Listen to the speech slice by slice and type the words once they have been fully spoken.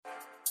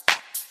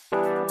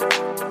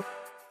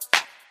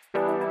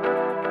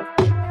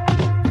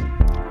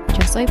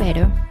soy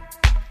Vero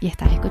y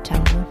estás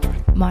escuchando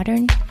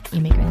Modern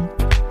Immigrant.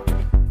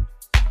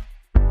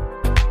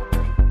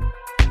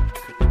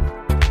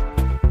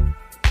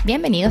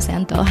 Bienvenidos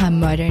sean todos a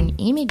Modern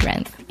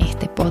Immigrant,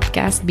 este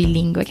podcast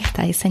bilingüe que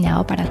está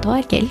diseñado para todo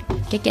aquel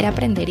que quiere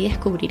aprender y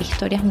descubrir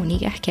historias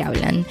únicas que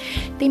hablan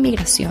de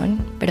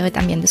inmigración, pero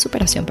también de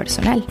superación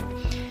personal.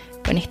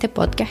 Con este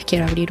podcast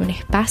quiero abrir un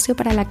espacio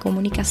para la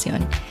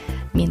comunicación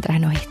mientras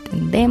nos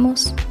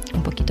extendemos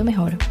un poquito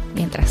mejor,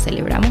 mientras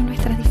celebramos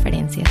nuestras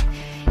diferencias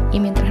y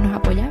mientras nos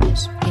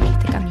apoyamos en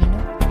este camino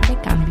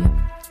de cambio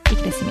y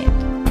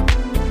crecimiento.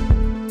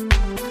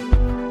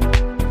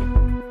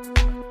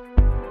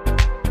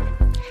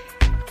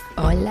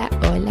 Hola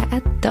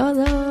a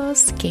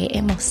todos, qué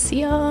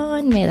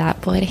emoción me da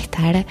poder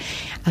estar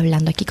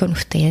hablando aquí con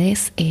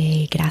ustedes.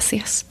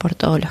 Gracias por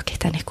todos los que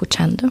están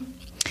escuchando,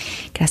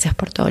 gracias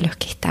por todos los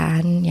que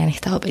están y han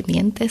estado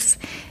pendientes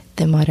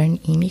de Modern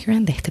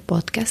Immigrant, de este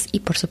podcast, y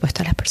por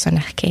supuesto a las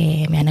personas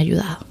que me han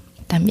ayudado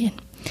también.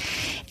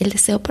 El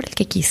deseo por el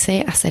que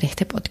quise hacer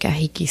este podcast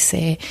y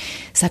quise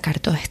sacar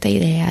toda esta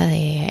idea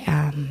de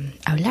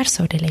hablar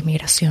sobre la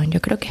inmigración,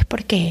 yo creo que es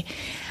porque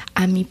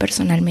a mí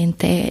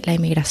personalmente la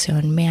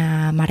inmigración me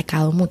ha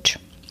marcado mucho.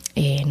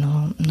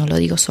 No lo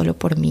digo solo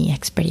por mi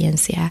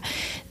experiencia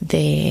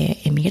de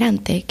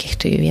emigrante que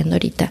estoy viviendo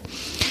ahorita,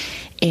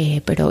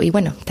 pero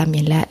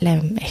también la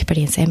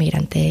experiencia de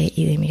emigrante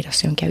y de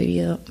inmigración que ha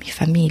vivido mi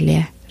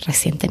familia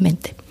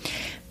recientemente.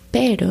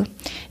 Pero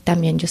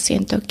también yo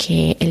siento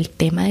que el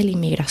tema de la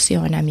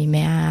inmigración a mí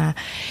me ha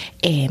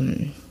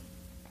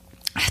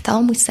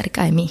estado muy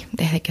cerca de mí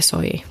desde que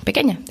soy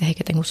pequeña, desde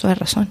que tengo uso de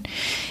razón.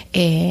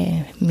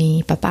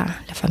 Mi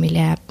papá,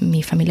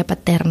 mi familia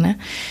paterna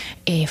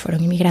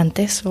fueron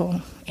inmigrantes o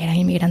eran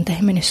inmigrantes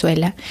de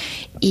Venezuela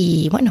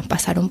y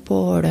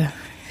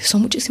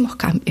son muchísimos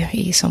cambios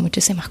y son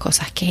muchísimas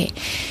cosas que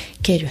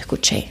yo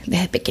escuché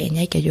desde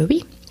pequeña y que yo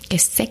vi, que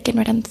sé que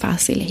no eran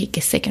fáciles y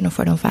que sé que no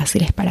fueron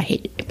fáciles para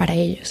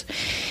ellos.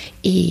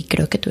 Y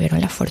creo que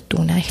tuvieron la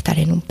fortuna de estar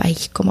en un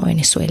país como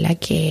Venezuela,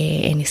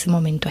 que en ese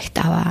momento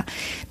estaba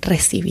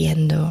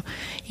recibiendo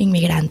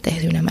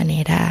inmigrantes de una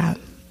manera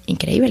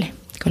increíble,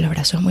 con los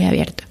brazos muy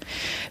abiertos.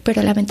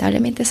 Pero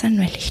lamentablemente esa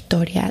no es la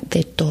historia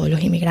de todos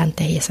los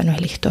inmigrantes y esa no es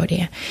la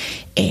historia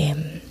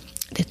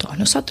de todos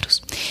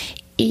nosotros.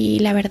 Y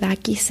la verdad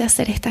quise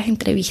hacer estas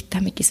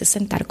entrevistas, me quise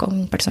sentar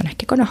con personas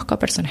que conozco,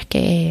 personas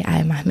que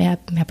además me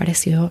ha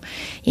parecido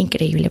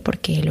increíble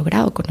porque he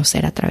logrado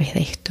conocer a través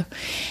de esto,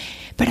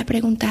 para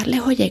preguntarles,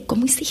 oye,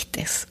 ¿cómo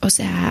hiciste? O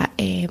sea,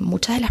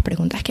 muchas de las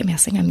preguntas que me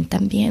hacen a mí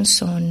también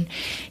son,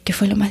 ¿qué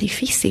fue lo más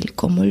difícil?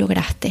 ¿Cómo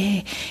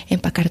lograste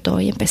empacar todo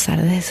y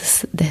empezar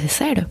desde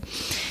cero?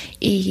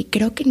 Y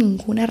creo que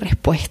ninguna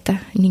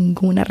respuesta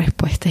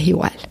es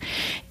igual.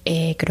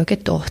 Creo que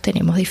todos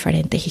tenemos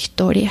diferentes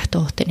historias,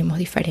 todos tenemos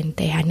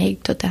diferentes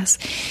anécdotas,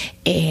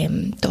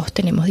 todos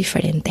tenemos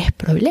diferentes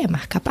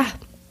problemas, capaz.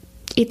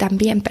 Y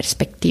también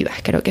perspectivas.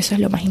 Creo que eso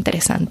es lo más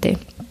interesante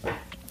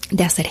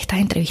de hacer estas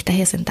entrevistas y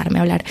de sentarme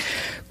a hablar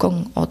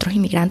con otros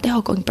inmigrantes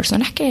o con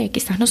personas que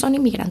quizás no son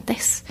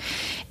inmigrantes,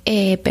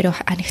 pero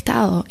han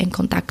estado en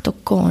contacto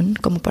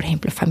como por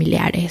ejemplo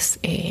familiares,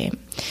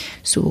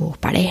 sus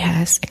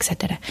parejas,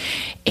 etc.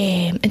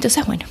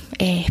 Entonces,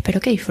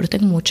 espero que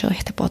disfruten mucho de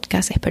este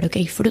podcast, espero que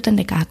disfruten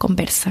de cada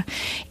conversa.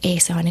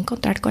 Se van a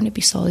encontrar con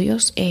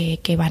episodios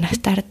que van a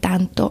estar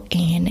tanto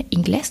en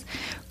inglés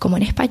como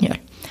en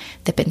español,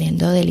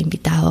 dependiendo del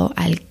invitado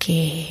al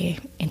que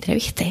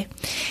entrevisté.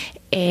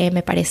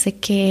 Me parece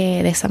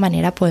que de esa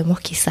manera podemos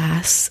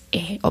quizás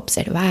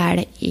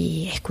observar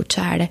y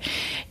escuchar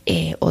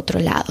otro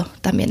lado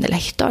también de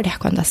las historias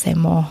cuando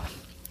hacemos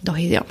dos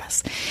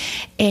idiomas.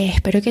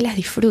 Espero que las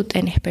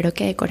disfruten, espero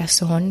que de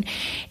corazón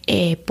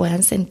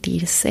puedan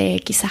sentirse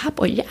quizás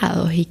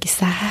apoyados y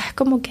quizás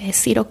como que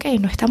decir, ok,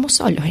 no estamos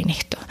solos en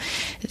esto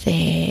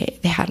de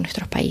dejar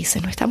nuestros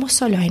países, no estamos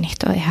solos en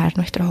esto de dejar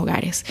nuestros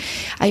hogares.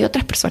 Hay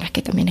otras personas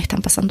que también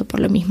están pasando por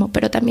lo mismo,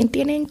 pero también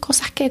tienen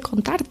cosas que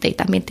contarte y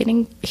también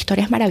tienen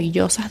historias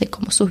maravillosas de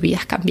cómo sus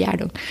vidas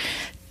cambiaron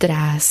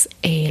tras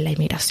la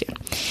inmigración.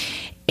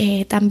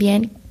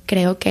 También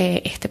creo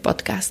que este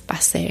podcast va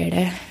a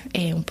ser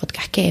un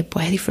podcast que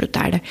puedes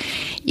disfrutar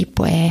y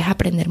puedes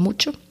aprender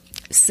mucho,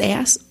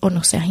 seas o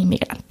no seas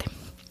inmigrante.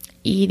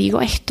 Y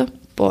digo esto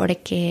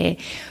porque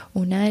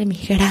uno de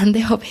mis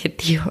grandes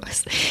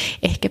objetivos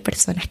es que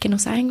personas que no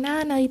saben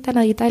nadita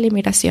de la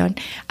inmigración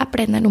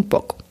aprendan un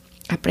poco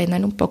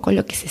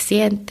lo que se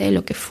siente,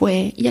 lo que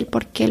fue y el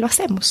por qué lo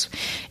hacemos.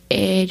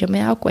 Yo me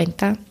he dado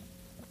cuenta,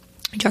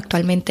 yo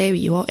actualmente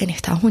vivo en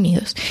Estados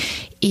Unidos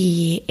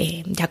y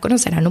ya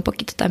conocerán un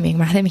poquito también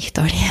más de mi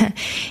historia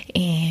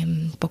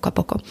poco a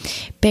poco.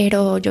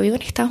 Pero yo vivo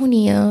en Estados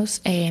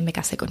Unidos, me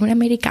casé con un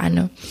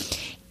americano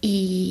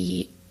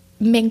y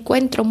me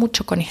encuentro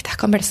mucho con estas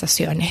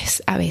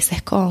conversaciones, a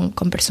veces con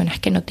personas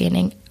que no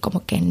tienen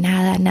como que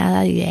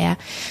nada de idea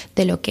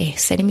de lo que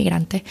es ser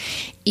inmigrante.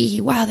 Y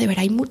wow, de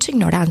verdad hay mucha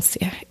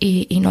ignorancia.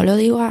 Y no lo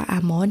digo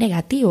a modo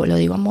negativo, lo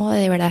digo a modo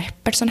de verdad, es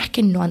personas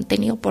que no han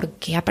tenido por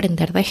qué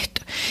aprender de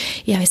esto.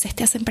 Y a veces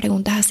te hacen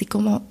preguntas así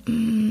como...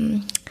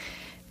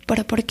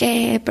 ¿pero por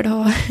qué?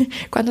 ¿Pero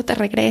cuándo te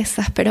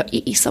regresas?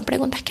 Y son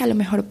preguntas que a lo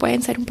mejor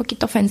pueden ser un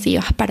poquito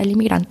ofensivas para el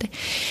inmigrante,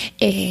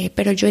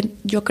 pero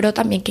yo creo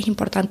también que es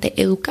importante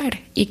educar,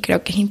 y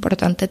creo que es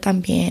importante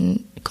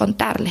también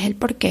contarles el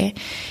por qué,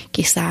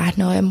 quizás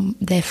no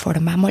de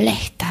forma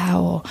molesta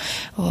o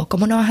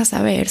cómo no vas a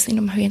saber,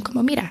 sino más bien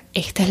como, mira,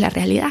 esta es la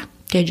realidad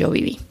que yo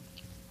viví.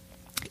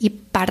 Y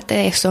parte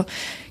de eso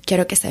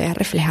quiero que se vea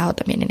reflejado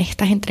también en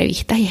estas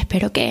entrevistas, y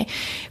espero que,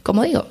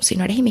 como digo, si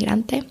no eres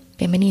inmigrante,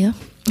 bienvenido,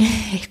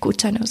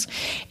 escúchanos.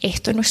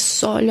 Esto no es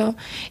solo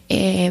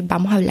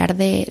vamos a hablar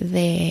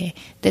de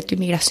tu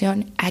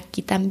inmigración.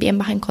 Aquí también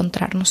vas a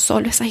encontrar no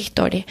solo esas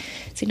historias,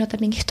 sino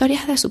también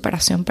historias de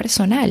superación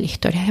personal,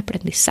 historias de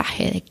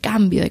aprendizaje, de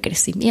cambio, de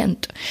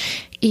crecimiento.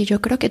 Y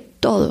yo creo que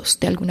todos,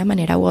 de alguna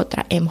manera u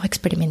otra, hemos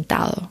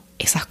experimentado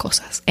esas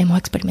cosas. Hemos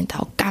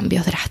experimentado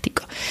cambios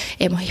drásticos,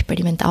 hemos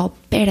experimentado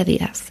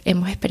pérdidas,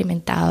 hemos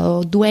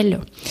experimentado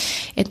duelo.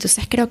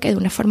 Entonces creo que de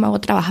una forma u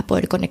otra vas a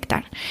poder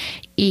conectar,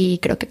 y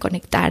creo que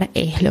conectar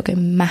es lo que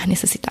más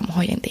necesitamos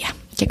hoy en día,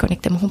 que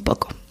conectemos un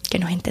poco, que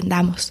nos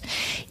entendamos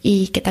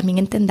y que también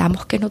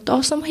entendamos que no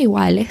todos somos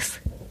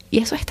iguales, y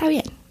eso está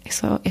bien,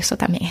 eso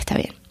también está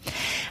bien.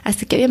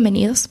 Así que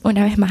bienvenidos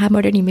una vez más a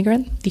Modern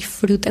Immigrant.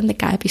 Disfruten de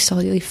cada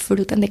episodio,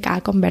 disfruten de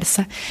cada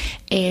conversa.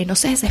 No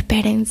se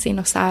desesperen si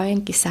no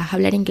saben quizás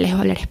hablar inglés o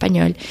hablar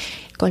español.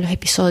 Con los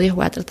episodios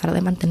voy a tratar de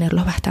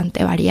mantenerlos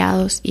bastante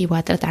variados, y voy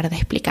a tratar de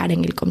explicar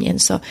en el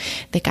comienzo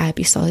de cada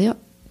episodio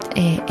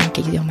en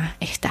qué idioma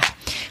está.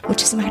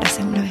 Muchísimas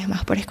gracias una vez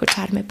más por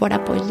escucharme, por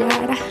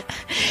apoyar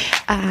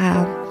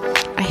a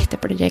este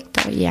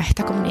proyecto y a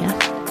esta comunidad.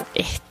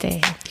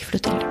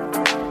 Disfrútenlo.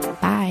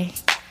 Bye.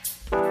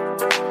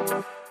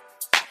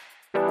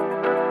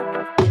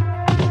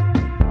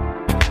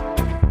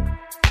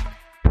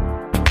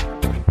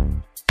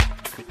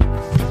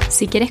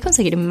 Si quieres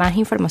conseguir más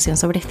información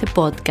sobre este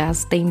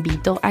podcast, te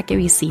invito a que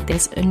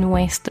visites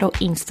nuestro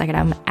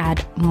Instagram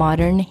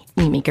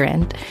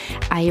 @modernimmigrant.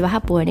 Ahí vas a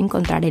poder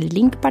encontrar el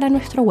link para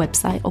nuestro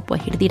website, o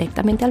puedes ir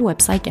directamente al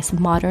website, que es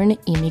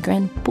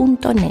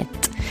modernimmigrant.net,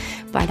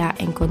 para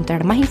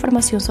encontrar más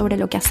información sobre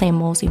lo que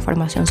hacemos,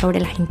 información sobre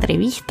las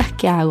entrevistas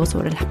que hago,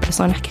 sobre las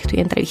personas que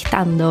estoy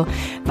entrevistando.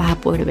 Vas a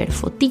poder ver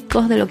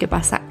foticos de lo que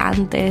pasa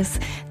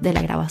antes de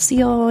la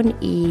grabación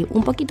y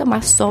un poquito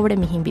más sobre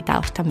mis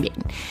invitados también.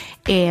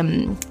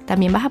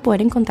 También vas a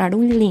poder encontrar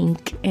un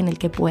link en el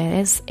que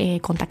puedes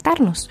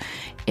contactarnos.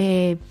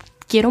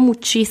 Quiero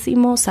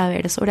muchísimo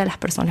saber sobre las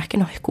personas que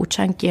nos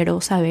escuchan, quiero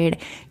saber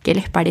qué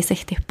les parece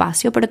este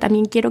espacio, pero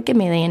también quiero que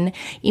me den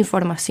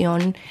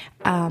información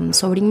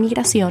sobre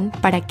inmigración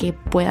para que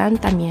puedan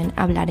también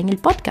hablar en el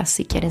podcast.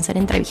 Si quieren ser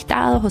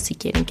entrevistados o si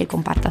quieren que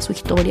comparta su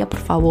historia, por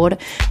favor,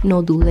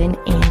 no duden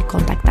en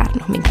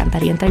contactarnos. Me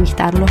encantaría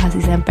entrevistarlos, así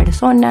sea en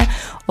persona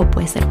o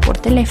puede ser por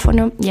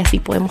teléfono, y así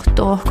podemos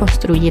todos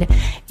construir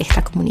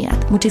esta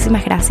comunidad.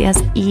 Muchísimas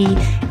gracias y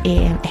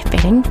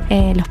esperen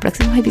los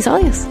próximos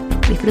episodios.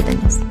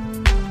 Disfrútenlos.